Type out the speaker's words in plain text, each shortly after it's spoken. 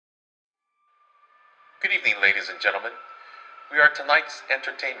Good evening, ladies and gentlemen. We are tonight's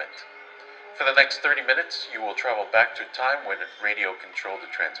entertainment. For the next 30 minutes, you will travel back to a time when radio controlled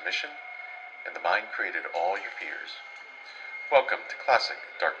the transmission, and the mind created all your fears. Welcome to Classic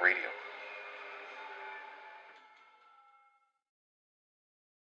Dark Radio.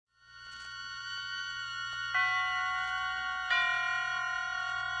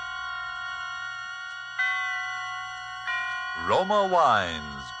 Roma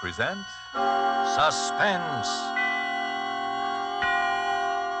Wines present Suspense.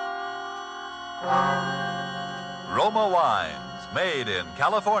 Roma Wines, made in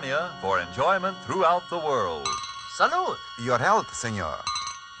California for enjoyment throughout the world. Salud. Your health, senor.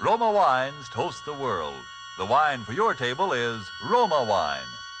 Roma Wines toast the world. The wine for your table is Roma Wine,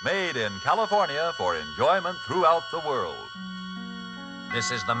 made in California for enjoyment throughout the world. This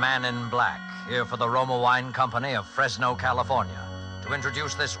is the Man in Black, here for the Roma Wine Company of Fresno, California, to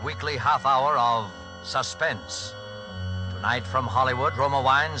introduce this weekly half hour of Suspense. Tonight from Hollywood, Roma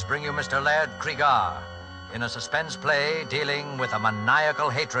Wines bring you Mr. Laird Cregar in a suspense play dealing with a maniacal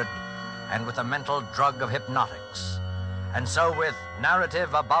hatred and with the mental drug of hypnotics. And so with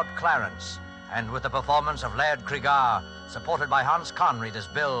narrative about Clarence and with the performance of Laird Cregar, supported by Hans Conried as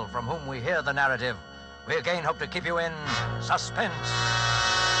Bill, from whom we hear the narrative, we again hope to keep you in suspense.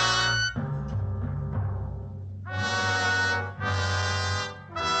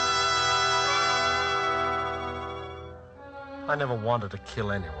 I never wanted to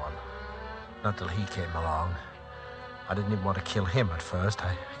kill anyone. Not till he came along. I didn't even want to kill him at first.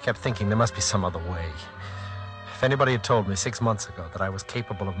 I kept thinking there must be some other way. If anybody had told me 6 months ago that I was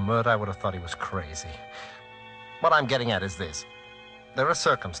capable of murder, I would have thought he was crazy. What I'm getting at is this. There are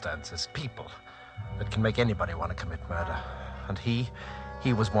circumstances, people, that can make anybody want to commit murder. And he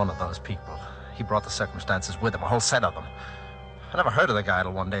was one of those people. He brought the circumstances with him, a whole set of them. I never heard of the guy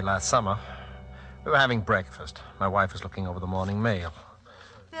till one day last summer. We were having breakfast. My wife was looking over the morning mail.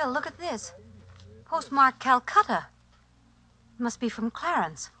 Bill, look at this. Postmark Calcutta. It must be from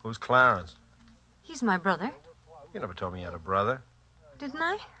Clarence. Who's Clarence? He's my brother. You never told me you had a brother. Didn't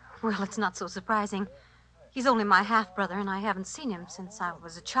I? Well, it's not so surprising. He's only my half-brother, and I haven't seen him since I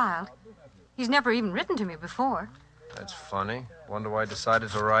was a child. He's never even written to me before. That's funny. Wonder why I decided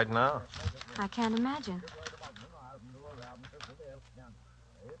to write now. I can't imagine.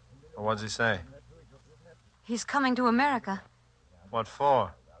 Well, what's he say? He's coming to America. What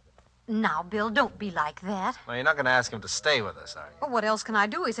for? Now, Bill, don't be like that. Well, you're not going to ask him to stay with us, are you? Well, what else can I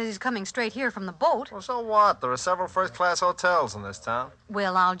do? He says he's coming straight here from the boat. Well, so what? There are several first-class hotels in this town.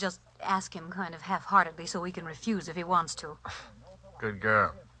 Well, I'll just ask him kind of half-heartedly so he can refuse if he wants to. Good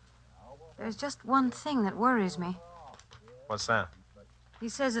girl. There's just one thing that worries me. What's that? He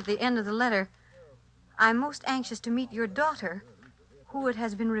says at the end of the letter, I'm most anxious to meet your daughter, who it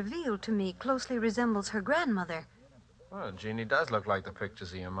has been revealed to me closely resembles her grandmother. Well, Jeannie does look like the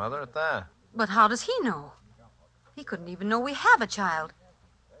pictures of your mother at that. But how does he know? He couldn't even know we have a child.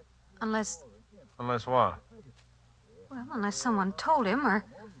 Unless... Unless what? Well, unless someone told him, or...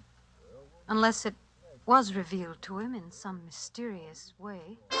 unless it was revealed to him in some mysterious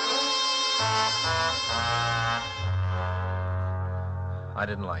way. I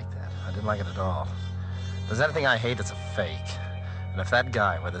didn't like that. I didn't like it at all. If there's anything I hate, it's a fake. And if that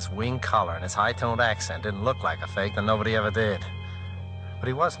guy with his wing collar and his high-toned accent didn't look like a fake, then nobody ever did. But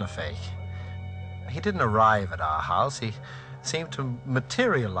he wasn't a fake. He didn't arrive at our house. He seemed to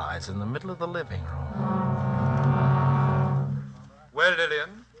materialize in the middle of the living room. Well,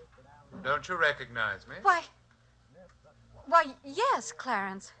 Lillian, don't you recognize me? Why, yes,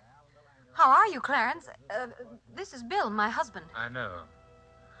 Clarence. How are you, Clarence? This is Bill, my husband. I know.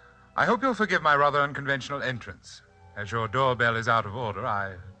 I hope you'll forgive my rather unconventional entrance. As your doorbell is out of order,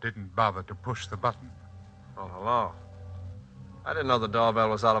 I didn't bother to push the button. Oh, hello. I didn't know the doorbell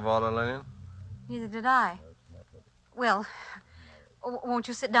was out of order, Lillian. Neither did I. Well, won't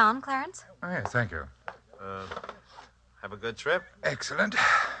you sit down, Clarence? Oh, yes, thank you. Have a good trip? Excellent.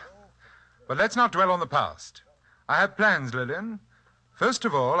 But let's not dwell on the past. I have plans, Lillian. First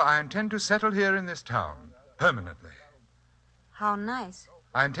of all, I intend to settle here in this town, permanently. How nice.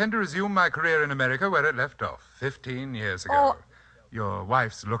 I intend to resume my career in America where it left off 15 years ago. Oh. Your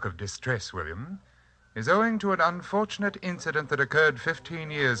wife's look of distress, William, is owing to an unfortunate incident that occurred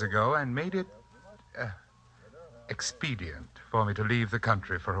 15 years ago and made it expedient for me to leave the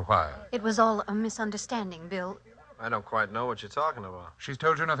country for a while. It was all a misunderstanding, Bill. I don't quite know what you're talking about. She's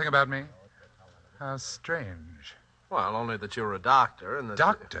told you nothing about me? How strange. Well, only that you're a doctor and that...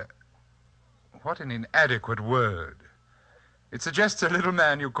 Doctor? What an inadequate word. It suggests a little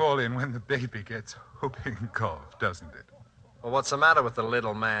man you call in when the baby gets whooping cough, doesn't it? Well, what's the matter with the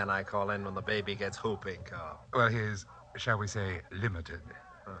little man I call in when the baby gets whooping cough? Well, he is, shall we say, limited.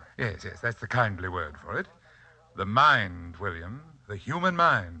 Yes, that's the kindly word for it. The mind, William, the human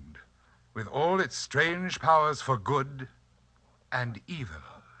mind, with all its strange powers for good and evil.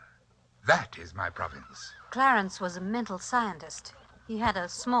 That is my province. Clarence was a mental scientist. He had a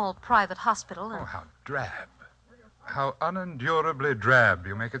small private hospital. Oh, how drab. How unendurably drab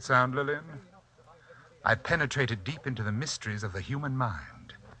you make it sound, Lillian. I penetrated deep into the mysteries of the human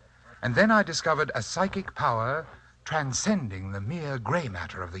mind. And then I discovered a psychic power transcending the mere gray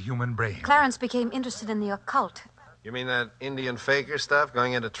matter of the human brain. Clarence became interested in the occult. You mean that Indian faker stuff,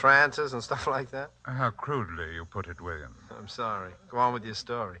 going into trances and stuff like that? How crudely you put it, William. I'm sorry. Go on with your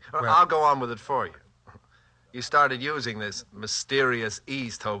story. Or Well- I'll go on with it for you. You started using this mysterious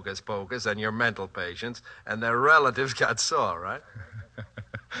East hocus-pocus on your mental patients, and their relatives got sore, right?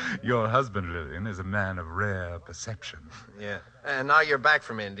 Your husband, Lillian, is a man of rare perception. Yeah. And now you're back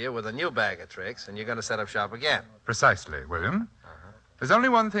from India with a new bag of tricks, and you're going to set up shop again. Precisely, William. There's only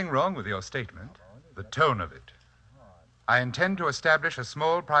one thing wrong with your statement, the tone of it. I intend to establish a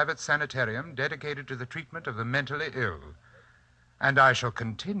small private sanitarium dedicated to the treatment of the mentally ill. And I shall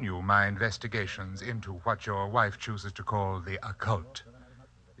continue my investigations into what your wife chooses to call the occult.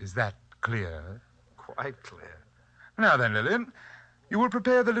 Is that clear? Quite clear. Now then, Lillian, you will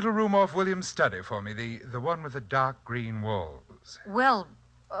prepare the little room off William's study for me, the one with the dark green walls. Well,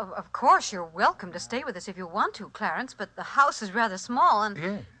 of course, you're welcome to stay with us if you want to, Clarence, but the house is rather small and...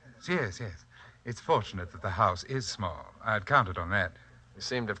 Yes. It's fortunate that the house is small. I'd counted on that. You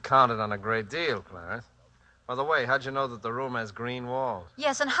seem to have counted on a great deal, Clarence. By the way, how'd you know that the room has green walls?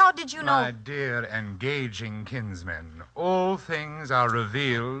 Yes, and how did you know... My dear engaging kinsmen, all things are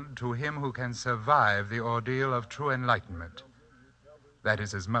revealed to him who can survive the ordeal of true enlightenment. That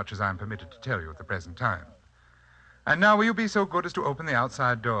is as much as I'm permitted to tell you at the present time. And now will you be so good as to open the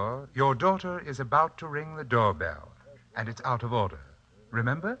outside door? Your daughter is about to ring the doorbell, and it's out of order.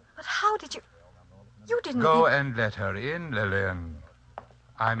 Remember? But how did you... You didn't... Go and let her in, Lillian.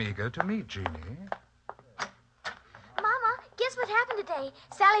 I'm eager to meet Jeannie. Mama, guess what happened today?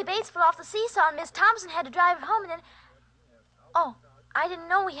 Sally Bates fell off the seesaw and Miss Thompson had to drive her home and then... Oh, I didn't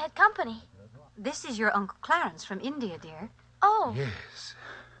know we had company. This is your Uncle Clarence from India, dear. Oh. Yes.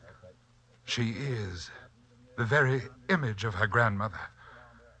 She is the very image of her grandmother.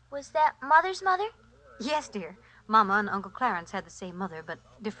 Was that Mother's mother? Yes, dear. Mama and Uncle Clarence had the same mother, but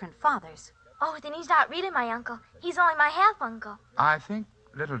different fathers. Oh, then he's not really my uncle. He's only my half-uncle. I think,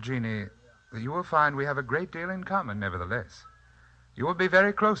 little Jeannie, that you will find we have a great deal in common, nevertheless. You will be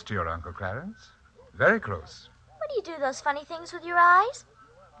very close to your Uncle Clarence. Very close. What do you do those funny things with your eyes?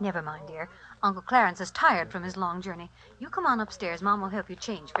 Never mind, dear. Uncle Clarence is tired from his long journey. You come on upstairs. Mom will help you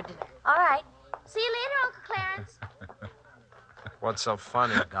change for dinner. All right. See you later, Uncle Clarence. What's so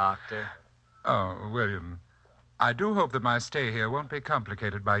funny, Doctor? Oh, William, I do hope that my stay here won't be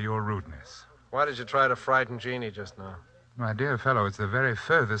complicated by your rudeness. Why did you try to frighten Jeannie just now? My dear fellow, it's the very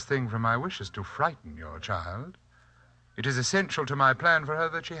furthest thing from my wishes to frighten your child. It is essential to my plan for her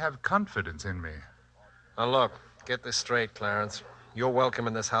that she have confidence in me. Now, look, get this straight, Clarence. You're welcome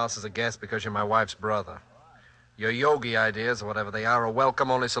in this house as a guest because you're my wife's brother. Your yogi ideas, or whatever they are welcome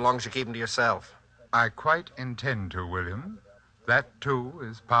only so long as you keep them to yourself. I quite intend to, William. That, too,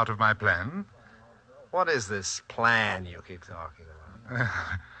 is part of my plan. What is this plan you keep talking about?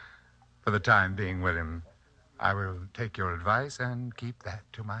 For the time being, William, I will take your advice and keep that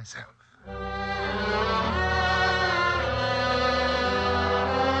to myself.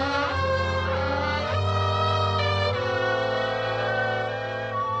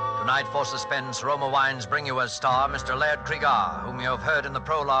 Tonight for Suspense, Roma Wines bring you as star Mr. Laird Cregar, whom you have heard in the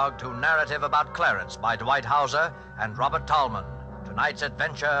prologue to Narrative About Clarence by Dwight Hauser and Robert Tallman. Tonight's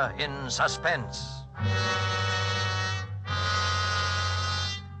adventure in Suspense.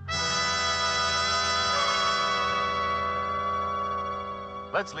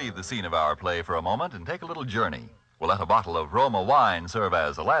 Let's leave the scene of our play for a moment and take a little journey. We'll let a bottle of Roma wine serve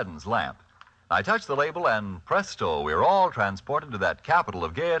as Aladdin's lamp. I touch the label and presto, we're all transported to that capital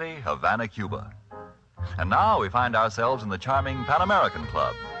of gaiety, Havana, Cuba. And now we find ourselves in the charming Pan American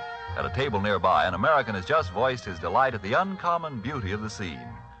Club. At a table nearby, an American has just voiced his delight at the uncommon beauty of the scene.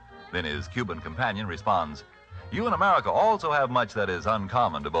 Then his Cuban companion responds, "You in America also have much that is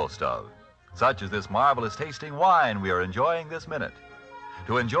uncommon to boast of, such as this marvelous tasting wine we are enjoying this minute.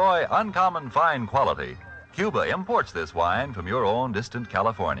 To enjoy uncommon fine quality, Cuba imports this wine from your own distant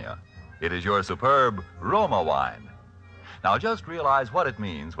California. It is your superb Roma wine. Now just realize what it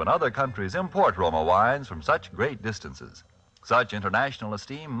means when other countries import Roma wines from such great distances. Such international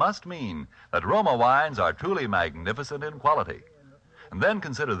esteem must mean that Roma wines are truly magnificent in quality. And then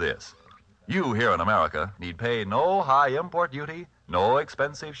consider this. You here in America need pay no high import duty, no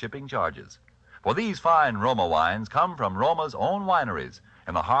expensive shipping charges. For these fine Roma wines come from Roma's own wineries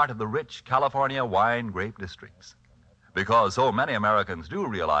in the heart of the rich California wine grape districts. Because so many Americans do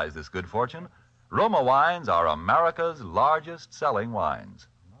realize this good fortune, Roma wines are America's largest selling wines.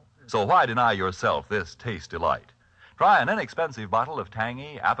 So why deny yourself this taste delight? Try an inexpensive bottle of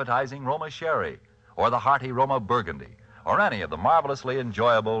tangy, appetizing Roma sherry, or the hearty Roma burgundy, or any of the marvelously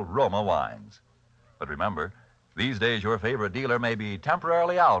enjoyable Roma wines. But remember, these days your favorite dealer may be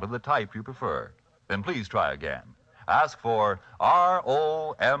temporarily out of the type you prefer. Then please try again. Ask for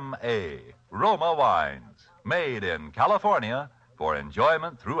R-O-M-A, Roma wines, made in California for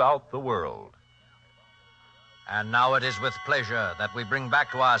enjoyment throughout the world. And now it is with pleasure that we bring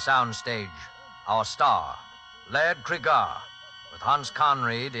back to our soundstage our star, Laird Cregar, with Hans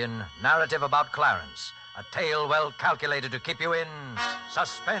Conried in Narrative About Clarence, a tale well calculated to keep you in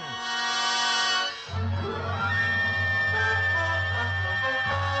suspense.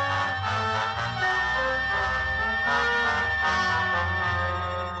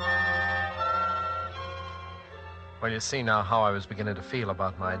 Well, you see now how I was beginning to feel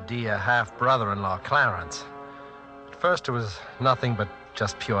about my dear half-brother-in-law, Clarence. At first, it was nothing but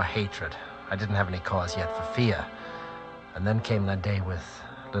just pure hatred. I didn't have any cause yet for fear. And then came that day with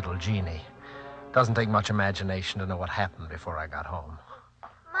little Jeannie. Doesn't take much imagination to know what happened before I got home.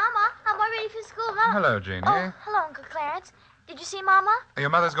 Mama, I'm all ready for school now. Hello, Jeannie. Oh, hello, Uncle Clarence. Did you see Mama? Your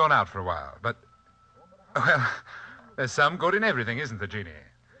mother's gone out for a while, but... Well, there's some good in everything, isn't there, Jeannie?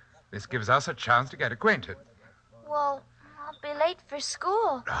 This gives us a chance to get acquainted. Well, I'll be late for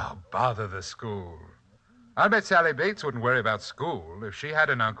school. Oh, bother the school. I'll bet Sally Bates wouldn't worry about school if she had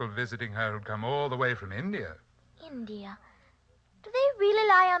an uncle visiting her who'd come all the way from India. India? Do they really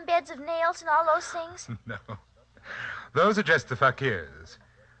lie on beds of nails and all those things? No. Those are just the fakirs.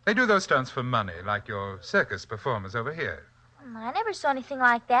 They do those stunts for money, like your circus performers over here. I never saw anything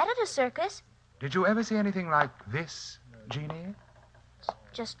like that at a circus. Did you ever see anything like this, Jeannie?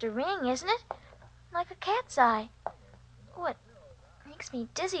 Just a ring, isn't it? Like a cat's eye. Oh, it makes me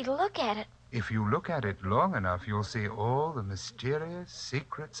dizzy to look at it. If you look at it long enough, you'll see all the mysterious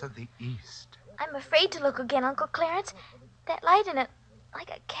secrets of the East. I'm afraid to look again, Uncle Clarence. That light in it, like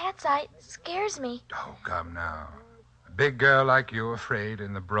a cat's eye, scares me. Oh, come now. A big girl like you afraid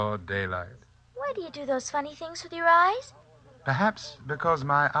in the broad daylight. Why do you do those funny things with your eyes? Perhaps because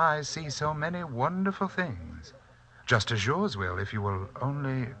my eyes see so many wonderful things. Just as yours will if you will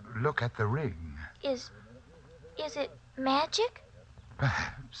only look at the ring. Is it magic?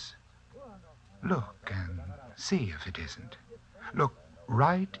 Perhaps. Look and see if it isn't. Look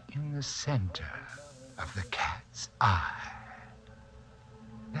right in the center of the cat's eye.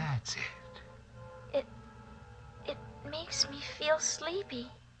 That's it. It makes me feel sleepy.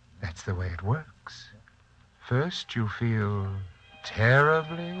 That's the way it works. First you feel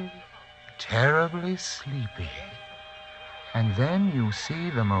terribly, terribly sleepy. And then you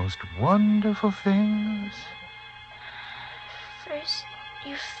see the most wonderful things. First,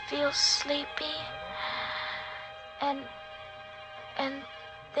 you feel sleepy, and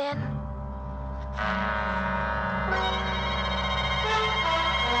then...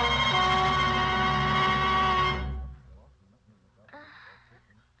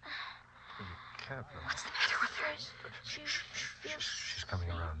 What's the matter with her? First, you feel She's coming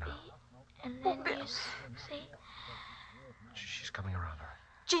around now. and then Bill. you see... She's coming around her.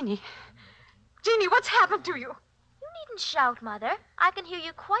 Jeannie, what's happened to you? You needn't shout, Mother. I can hear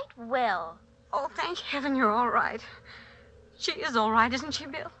you quite well. Oh, thank heaven you're all right. She is all right, isn't she,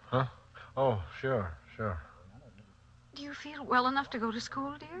 Bill? Huh? Oh, sure. Do you feel well enough to go to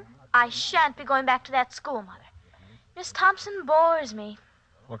school, dear? I shan't be going back to that school, Mother. Miss Thompson bores me.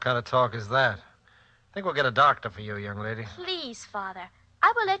 What kind of talk is that? I think we'll get a doctor for you, young lady. Please, Father.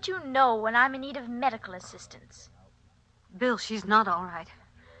 I will let you know when I'm in need of medical assistance. Bill, she's not all right.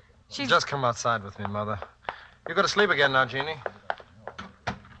 She's... Just come outside with me, Mother. You go to sleep again now, Jeannie.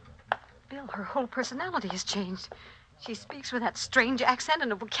 Bill, her whole personality has changed. She speaks with that strange accent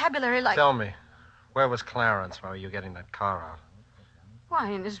and a vocabulary like... Tell me, where was Clarence while you were getting that car out?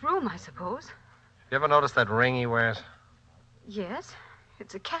 Why, in his room, I suppose. You ever notice that ring he wears? Yes.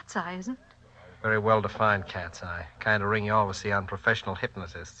 It's a cat's eye, isn't it? Very well-defined cat's eye. Kind of ring you always see on professional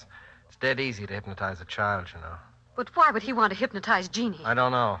hypnotists. It's dead easy to hypnotize a child, you know. But why would he want to hypnotize Jeannie? I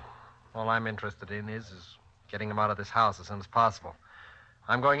don't know. All I'm interested in is getting him out of this house as soon as possible.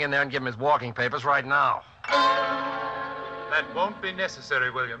 I'm going in there and give him his walking papers right now. That won't be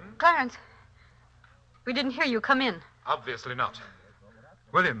necessary, William. Clarence, we didn't hear you come in. Obviously not.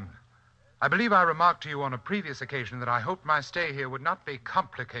 William, I believe I remarked to you on a previous occasion that I hoped my stay here would not be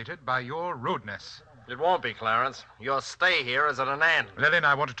complicated by your rudeness. It won't be, Clarence. Your stay here is at an end. Lillian,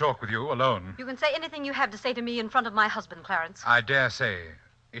 I want to talk with you alone. You can say anything you have to say to me in front of my husband, Clarence. I dare say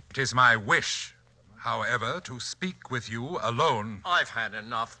it is my wish, however, to speak with you alone. I've had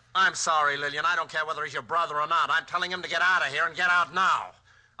enough. I'm sorry, Lillian. I don't care whether he's your brother or not. I'm telling him to get out of here and get out now.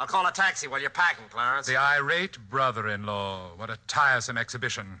 I'll call a taxi while you're packing, Clarence. The irate brother-in-law. What a tiresome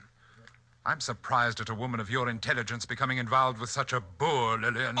exhibition. I'm surprised at a woman of your intelligence becoming involved with such a boor,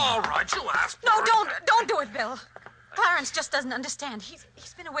 Lillian. All right, you asked. No, don't do it, Bill. Clarence just doesn't understand.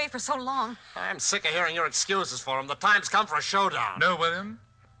 He's been away for so long. I'm sick of hearing your excuses for him. The time's come for a showdown. No, William.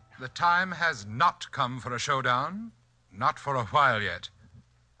 The time has not come for a showdown. Not for a while yet.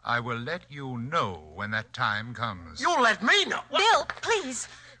 I will let you know when that time comes. You'll let me know. Bill, please.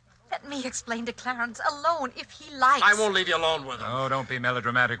 Let me explain to Clarence alone if he likes. I won't leave you alone with him. Oh, don't be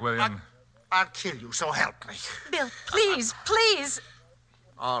melodramatic, William. I'll kill you, so help me. Bill, please, please.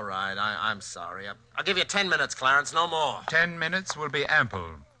 All right, I'm sorry. I'll give you 10 minutes, Clarence, no more. 10 minutes will be ample.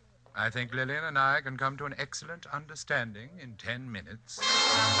 I think Lillian and I can come to an excellent understanding in 10 minutes.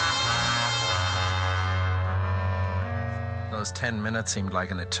 Those 10 minutes seemed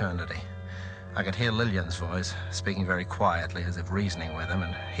like an eternity. I could hear Lillian's voice, speaking very quietly as if reasoning with him,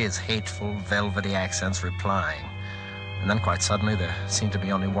 and his hateful, velvety accents replying. And then quite suddenly there seemed to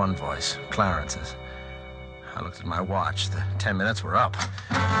be only one voice, Clarence's. I looked at my watch. The 10 minutes were up.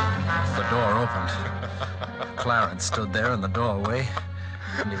 The door opened. Clarence stood there in the doorway,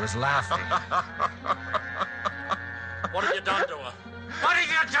 and he was laughing. What have you done to her? What have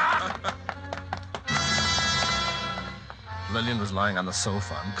you done? Lillian was lying on the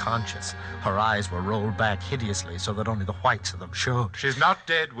sofa, unconscious. Her eyes were rolled back hideously so that only the whites of them showed. She's not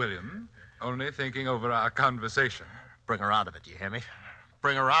dead, William. Only thinking over our conversation. Bring her out of it, you hear me?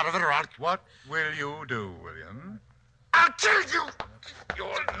 Bring her out of it or I'll... What will you do, William? I'll kill you!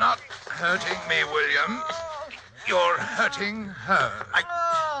 You're not hurting me, William. You're hurting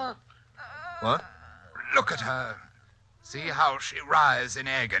her. What? Look at her. See how she writhes in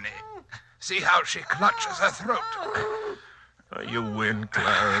agony. See how she clutches her throat. You win,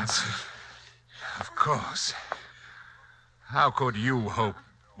 Clarence. Of course. How could you hope,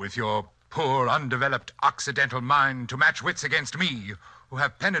 with your poor, undeveloped Occidental mind, to match wits against me, who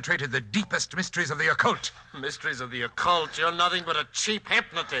have penetrated the deepest mysteries of the occult? Mysteries of the occult? You're nothing but a cheap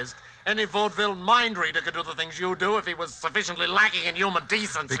hypnotist. Any vaudeville mind reader could do the things you do if he was sufficiently lacking in human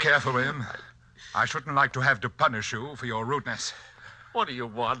decency. Be careful, William. I shouldn't like to have to punish you for your rudeness. What do you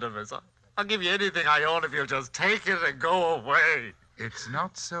want of us? I'll give you anything I own if you'll just take it and go away. It's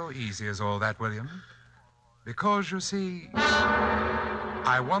not so easy as all that, William. Because, you see,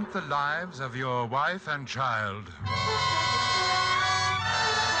 I want the lives of your wife and child.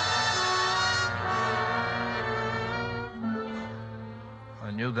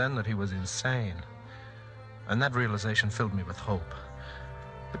 I knew then that he was insane. And that realization filled me with hope.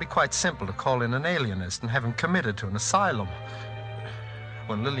 It'd be quite simple to call in an alienist and have him committed to an asylum.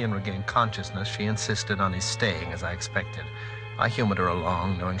 When Lillian regained consciousness, she insisted on his staying, as I expected. I humored her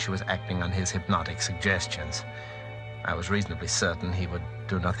along, knowing she was acting on his hypnotic suggestions. I was reasonably certain he would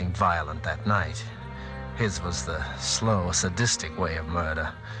do nothing violent that night. His was the slow, sadistic way of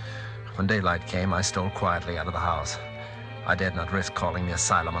murder. When daylight came, I stole quietly out of the house. I dared not risk calling the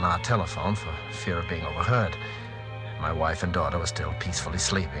asylum on our telephone for fear of being overheard. My wife and daughter were still peacefully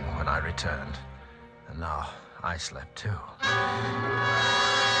sleeping when I returned. And now I slept too.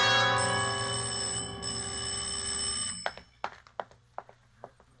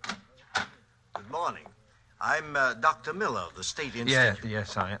 Good morning. I'm Dr. Miller of the State Institute.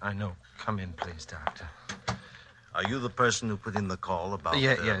 Yes, I know. Come in, please, Doctor. Are you the person who put in the call about...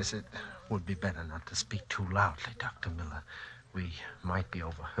 Yes, it would be better not to speak too loudly, Dr. Miller. We might be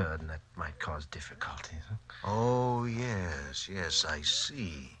overheard, and that might cause difficulties. Oh, yes, I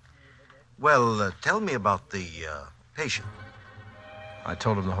see. Well, tell me about the patient. I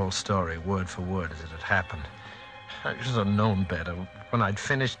told him the whole story, word for word, as it had happened. I should have known better. When I'd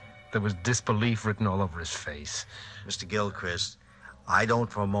finished, there was disbelief written all over his face. Mr. Gilchrist, I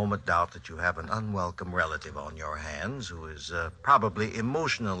don't for a moment doubt that you have an unwelcome relative on your hands who is probably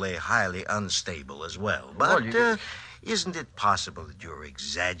emotionally highly unstable as well. But isn't it possible that you're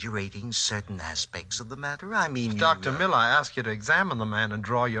exaggerating certain aspects of the matter? I mean, Dr. Miller, I ask you to examine the man and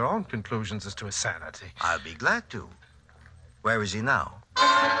draw your own conclusions as to his sanity. I'll be glad to. Where is he now?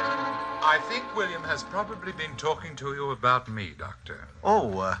 I think William has probably been talking to you about me, Doctor.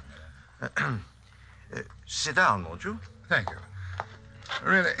 Oh, sit down, won't you? Thank you.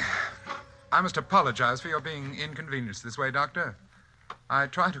 Really, I must apologize for your being inconvenienced this way, Doctor. I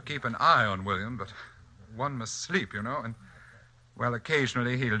try to keep an eye on William, but one must sleep, you know, and, well,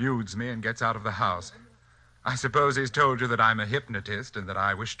 occasionally he eludes me and gets out of the house. I suppose he's told you that I'm a hypnotist and that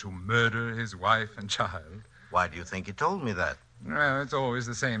I wish to murder his wife and child. Why do you think he told me that? Well, it's always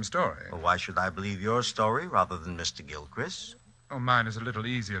the same story. Well, why should I believe your story rather than Mr. Gilchrist? Oh, mine is a little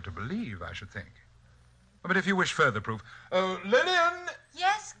easier to believe, I should think. But if you wish further proof... Lillian!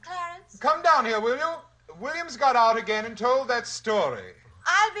 Yes, Clarence? Come down here, will you? William's got out again and told that story.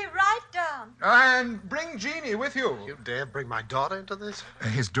 I'll be right down. And bring Jeannie with you. You dare bring my daughter into this?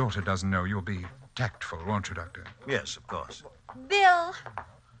 His daughter doesn't know. You'll be tactful, won't you, Doctor? Yes, of course. Bill,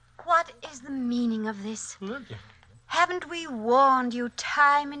 what is the meaning of this? Lillian. Haven't we warned you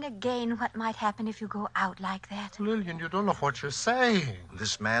time and again what might happen if you go out like that? Lillian, you don't know what you're saying.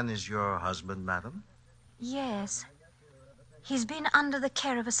 This man is your husband, madam? Yes. He's been under the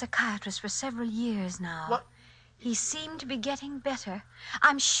care of a psychiatrist for several years now. What? He seemed to be getting better.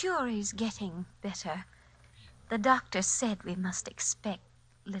 I'm sure he's getting better. The doctor said we must expect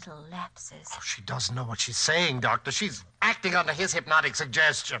little lapses. Oh, she doesn't know what she's saying, Doctor. She's acting under his hypnotic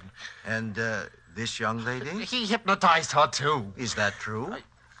suggestion. And, this young lady? He hypnotized her, too. Is that true?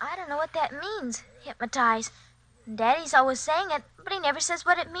 I don't know what that means, hypnotize. Daddy's always saying it, but he never says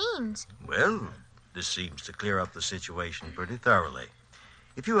what it means. Well, this seems to clear up the situation pretty thoroughly.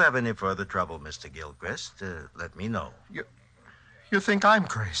 If you have any further trouble, Mr. Gilchrist, let me know. You think I'm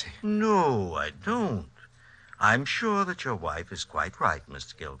crazy? No, I don't. I'm sure that your wife is quite right,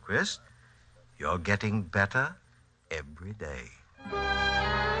 Mr. Gilchrist. You're getting better every day.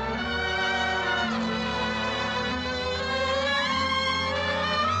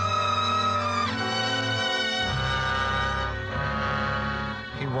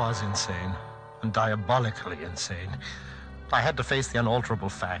 He was insane, and diabolically insane. I had to face the unalterable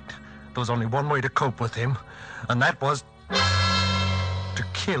fact. There was only one way to cope with him, and that was to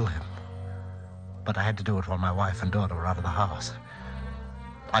kill him. But I had to do it while my wife and daughter were out of the house.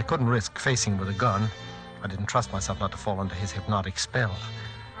 I couldn't risk facing him with a gun. I didn't trust myself not to fall under his hypnotic spell.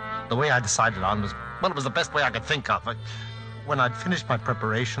 The way I decided on was, well, it was the best way I could think of. When I'd finished my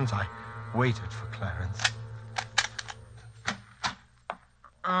preparations, I waited for Clarence.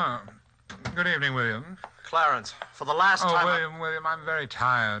 Good evening, William. Clarence, for the last time... William, I'm very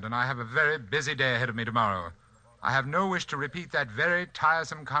tired, and I have a very busy day ahead of me tomorrow. I have no wish to repeat that very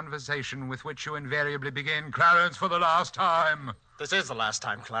tiresome conversation with which you invariably begin, Clarence, for the last time. This is the last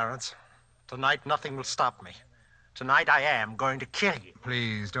time, Clarence. Tonight, nothing will stop me. Tonight, I am going to kill you.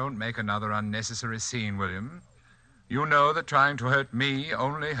 Please, don't make another unnecessary scene, William. You know that trying to hurt me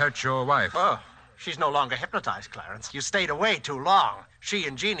only hurts your wife. Oh, she's no longer hypnotized, Clarence. You stayed away too long. She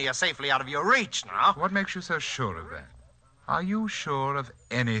and Jeannie are safely out of your reach now. What makes you so sure of that? Are you sure of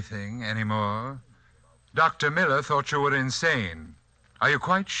anything anymore? Dr. Miller thought you were insane. Are you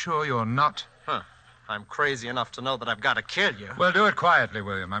quite sure you're not? I'm crazy enough to know that I've got to kill you. Well, do it quietly,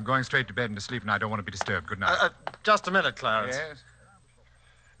 William. I'm going straight to bed and to sleep, and I don't want to be disturbed. Good night. Just a minute, Clarence. Yes?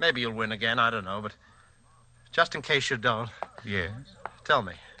 Maybe you'll win again, I don't know, but just in case you don't, Yes? tell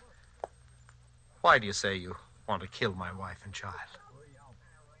me, why do you say you want to kill my wife and child?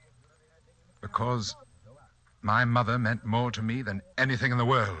 Because my mother meant more to me than anything in the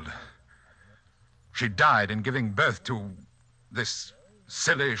world. She died in giving birth to this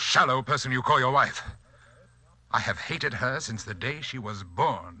silly, shallow person you call your wife. I have hated her since the day she was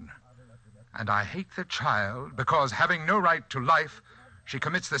born. And I hate the child because, having no right to life, she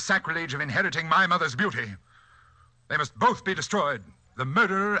commits the sacrilege of inheriting my mother's beauty. They must both be destroyed, the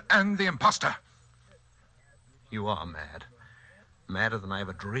murderer and the imposter. You are mad. Madder than I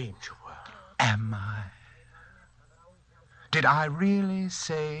ever dreamed you were. Am I? Did I really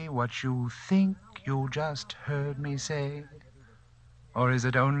say what you think you just heard me say? Or is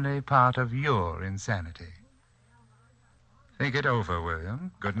it only part of your insanity? Think it over,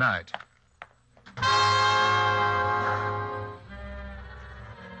 William. Good night.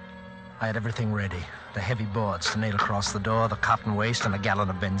 I had everything ready. The heavy boards to nail across the door, the cotton waste, and a gallon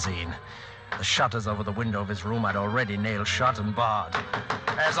of benzine. The shutters over the window of his room I'd already nailed shut and barred.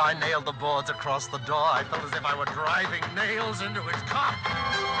 As I nailed the boards across the door, I felt as if I were driving nails into his cock.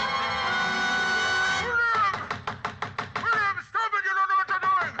 William, stop it! You don't know what you're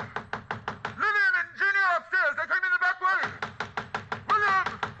doing! Lillian and Jeannie are upstairs. They came in the back way. William!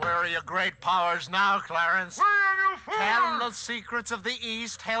 Where are your great powers now, Clarence? William, you fool! Can the secrets of the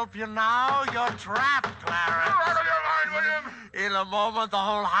East help you now? You're trapped, Clarence. You're out of your mind, William! In a moment, the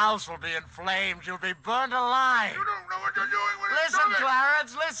whole house will be in flames. You'll be burned alive. You don't know what you're doing, William! Listen, Stop it!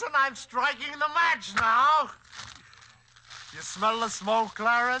 Clarence, listen. I'm striking the match now. You smell the smoke,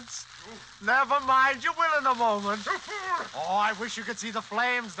 Clarence? Never mind. You will in a moment. Oh, I wish you could see the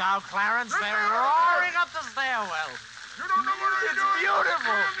flames now, Clarence. They're roaring up the stairwell. You don't know what I'm doing. It's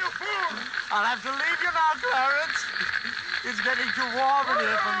beautiful. You fool. I'll have to leave you now, Clarence. It's getting too warm in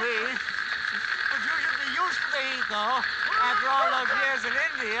here for me. But you should be used to the heat, though, after all those years in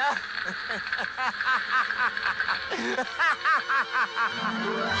India.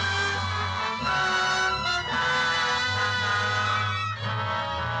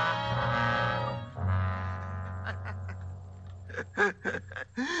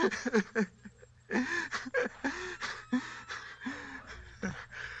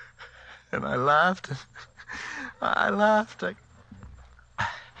 And I laughed.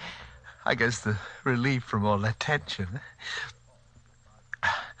 I guess the relief from all that tension.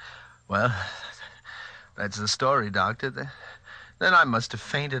 Well, that's the story, Doctor. Then I must have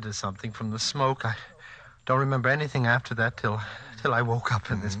fainted or something from the smoke. I don't remember anything after that till I woke up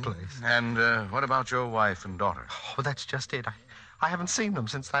in this place. And what about your wife and daughter? Oh, that's just it. I haven't seen them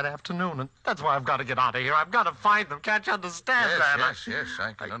since that afternoon, and that's why I've got to get out of here. I've got to find them. Can't you understand that? Yes,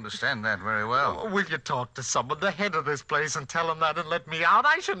 I can understand that very well. Will you talk to someone, the head of this place, and tell him that and let me out?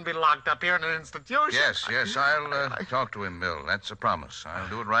 I shouldn't be locked up here in an institution. Yes, I'll talk to him, Bill. That's a promise. I'll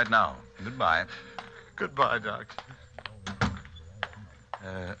do it right now. Goodbye. Goodbye, Doc.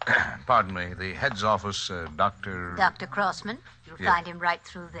 Pardon me, the head's office, Dr. Dr. Crossman. You'll find him right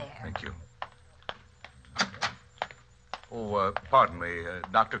through there. Thank you. Oh, pardon me,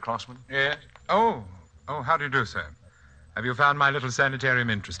 Dr. Crossman? Yes? Oh, how do you do, sir? Have you found my little sanitarium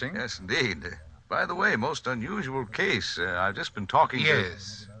interesting? Yes, indeed. By the way, most unusual case. I've just been talking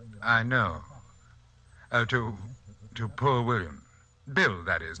Yes, I know. To poor William. Bill,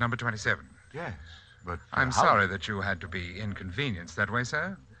 that is, number 27. Yes, but... I'm sorry that you had to be inconvenienced that way,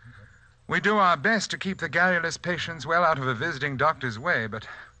 sir. We do our best to keep the garrulous patients well out of a visiting doctor's way, but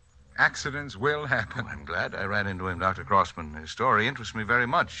accidents will happen. I'm glad I ran into him, Dr. Crossman. His story interests me very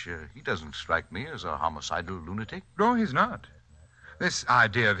much. He doesn't strike me as a homicidal lunatic. No, he's not. This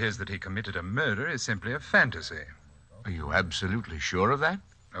idea of his that he committed a murder is simply a fantasy. Are you absolutely sure of that?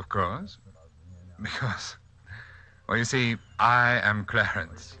 Of course. Because, well, you see, I am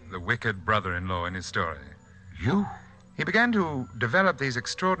Clarence, the wicked brother-in-law in his story. You? He began to develop these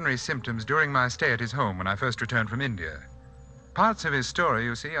extraordinary symptoms during my stay at his home when I first returned from India. Parts of his story,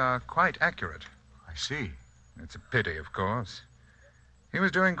 you see, are quite accurate. I see. It's a pity, of course. He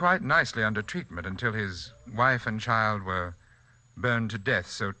was doing quite nicely under treatment until his wife and child were burned to death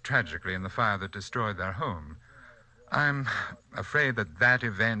so tragically in the fire that destroyed their home. I'm afraid that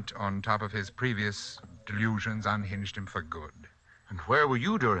event, on top of his previous delusions, unhinged him for good. And where were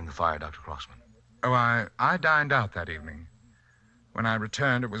you during the fire, Dr. Crossman? Oh, I dined out that evening. When I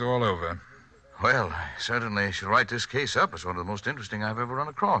returned, it was all over. Well, I certainly shall write this case up as one of the most interesting I've ever run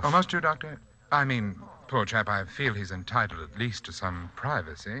across. Oh, must you, Doctor? I mean, poor chap, I feel he's entitled at least to some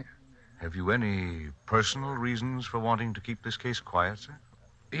privacy. Have you any personal reasons for wanting to keep this case quiet, sir?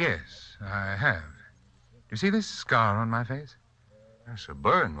 Yes, I have. Do you see this scar on my face? That's a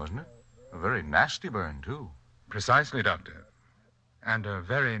burn, wasn't it? A very nasty burn, too. Precisely, Doctor. And a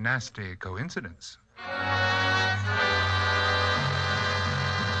very nasty coincidence.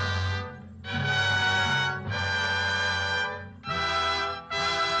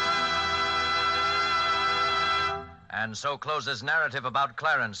 And so closes narrative about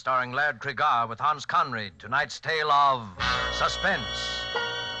Clarence, starring Laird Cregar with Hans Conried. Tonight's tale of Suspense.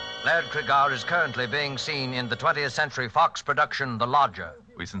 Laird Cregar is currently being seen in the 20th Century Fox production, The Lodger.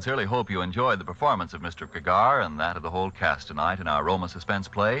 We sincerely hope you enjoyed the performance of Mr. Cregar and that of the whole cast tonight in our Roma suspense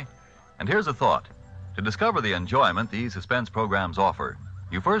play. And here's a thought. To discover the enjoyment these suspense programs offer,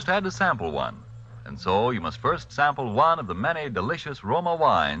 you first had to sample one. And so you must first sample one of the many delicious Roma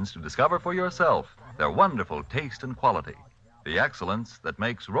wines to discover for yourself their wonderful taste and quality, the excellence that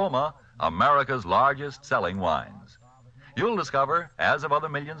makes Roma America's largest selling wines. You'll discover, as of other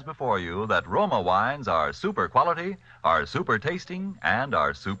millions before you, that Roma wines are super quality, are super tasting, and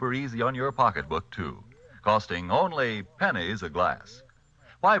are super easy on your pocketbook, too, costing only pennies a glass.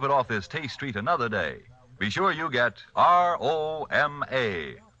 Why put off this taste treat another day? Be sure you get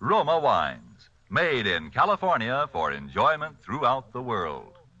R-O-M-A, Roma wines, made in California for enjoyment throughout the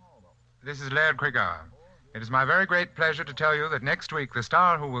world. This is Laird Cregar. It is my very great pleasure to tell you that next week the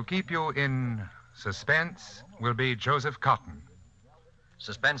star who will keep you in suspense will be Joseph Cotton.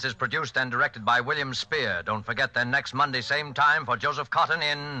 Suspense is produced and directed by William Spear. Don't forget then next Monday, same time, for Joseph Cotton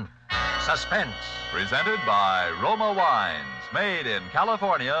in Suspense. Presented by Roma Wines, made in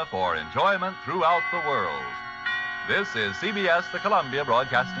California for enjoyment throughout the world. This is CBS, the Columbia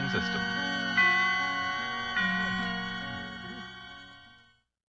Broadcasting System.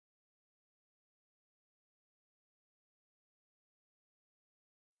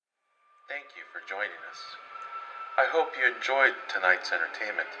 hope you enjoyed tonight's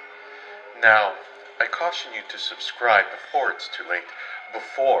entertainment. Now, I caution you to subscribe before it's too late,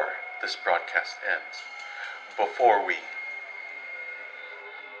 before this broadcast ends, before we